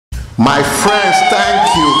My friends, thank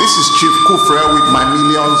you. This is Chief Kooffreh with my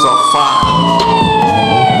millions of fans.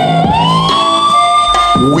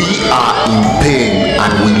 We are in pain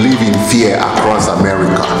and we live in fear across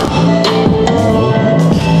America.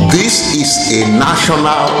 This is a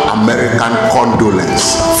national American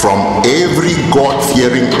condolence from every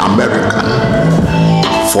God-fearing American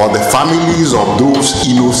for the families of those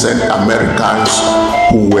innocent Americans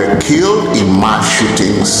who were killed in mass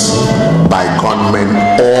shootings by gunmen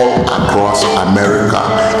all across America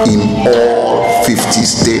in all 50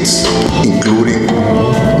 states, including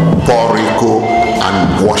Puerto Rico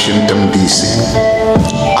and Washington, D.C.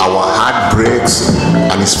 Our heart breaks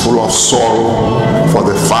and is full of sorrow for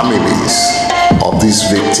the families of these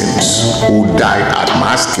victims who died at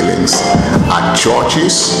mass killings at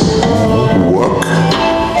churches, work,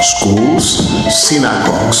 schools,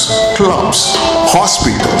 synagogues, clubs,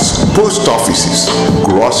 hospitals, post offices,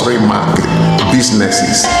 grocery market,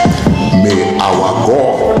 businesses. May our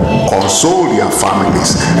God console their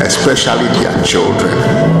families, especially their children.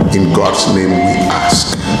 In God's name we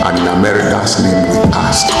ask, and in America's name we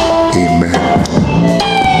ask. Amen.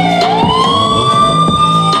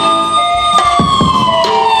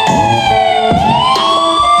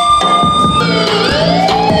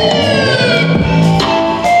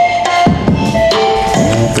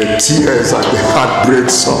 Tears and the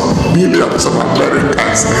heartbreaks of millions of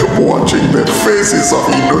Americans watching the faces of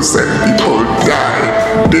innocent people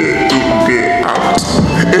die day in, day out,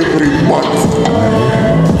 every month.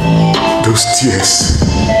 Those tears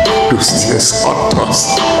haunt us.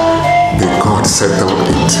 May God settle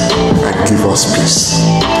it and give us peace.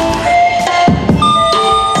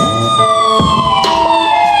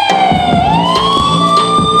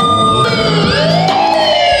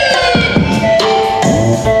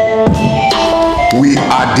 We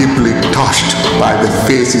are deeply touched by the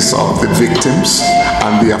faces of the victims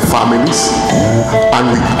and their families,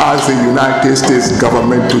 and we ask the United States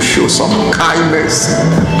government to show some kindness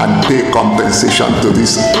and pay compensation to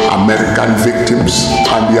these American victims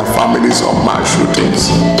and their families of mass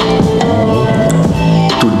shootings.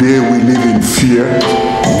 Today we live in fear.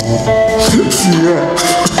 Fear,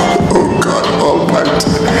 oh God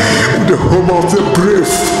Almighty, the home of the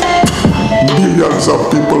brave. Millions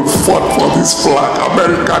of people fought for this flag,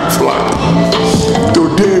 American flag.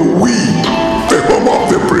 Today we, the home of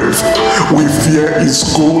the brave, we fear in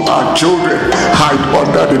school our children hide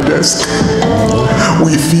under the desk.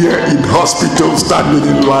 We fear in hospitals standing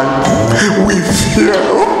in line. We fear,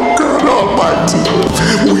 oh God Almighty,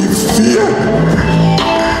 we fear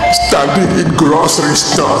standing in grocery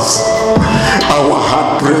stores. Our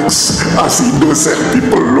heart breaks as innocent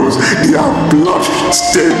people lose their blood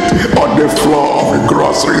stained on the floor of a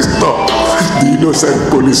grocery store. The innocent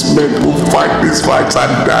policemen who fight these fights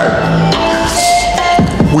and die.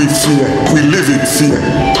 We fear, we live in fear.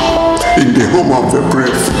 In the home of the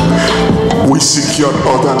brave, we secured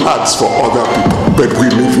other lands for other people, but we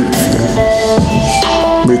live in fear.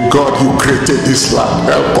 May God who created this land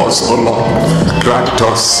help us, O Lord. Grant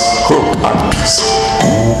us hope and peace.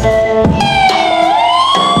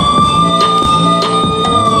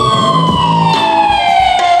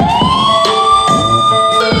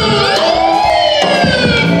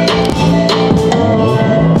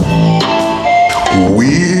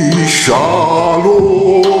 We shall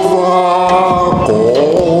overcome.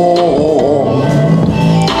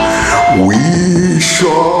 We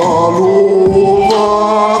shall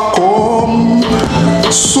overcome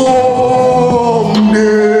someday.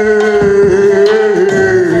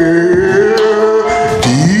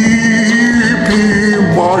 Deep in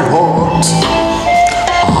my heart,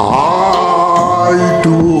 I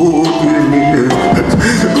do believe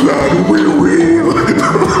that we will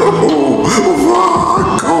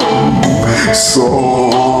overcome someday.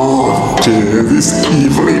 This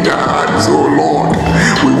evil in our hands, oh Lord,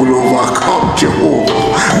 we will overcome.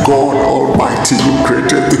 Jehovah, God Almighty, you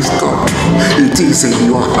created this country. It is in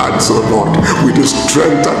your hands, oh Lord, with the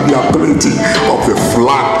strength and the ability of the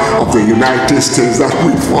flag of the United States that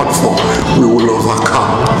we fought for, we will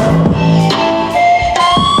overcome.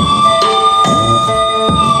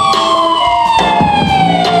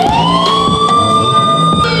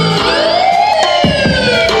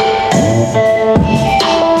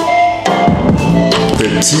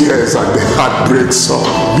 Tears and the heartbreaks of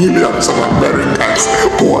millions of Americans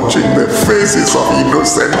watching the faces of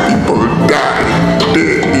innocent people die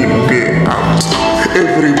day in, day out,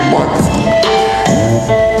 every month.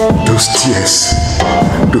 Those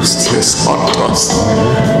tears haunt us.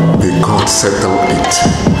 May God settle it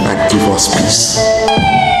and give us peace.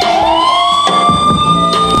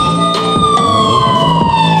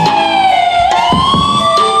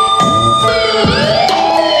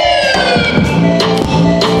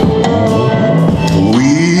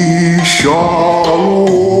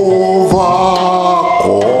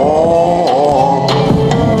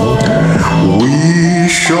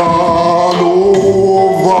 shall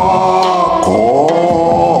overcome.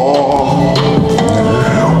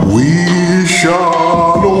 We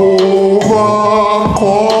shall overcome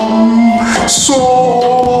someday.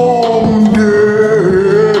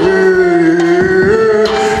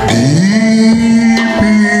 Deep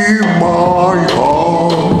in my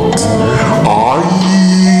heart, I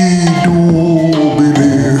do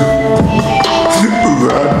believe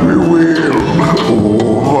that we will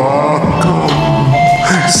overcome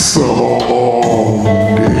someday.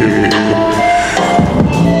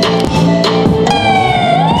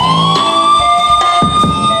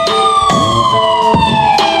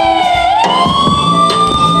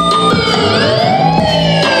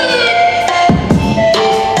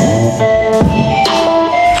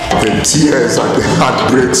 The tears and the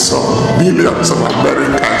heartbreaks of millions of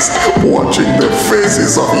Americans watching the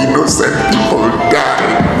faces of innocent people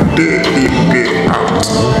die day in, day out,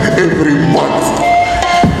 every month.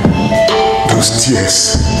 Those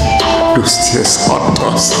tears haunt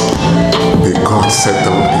us. May God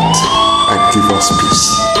settle it and give us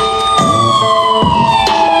peace.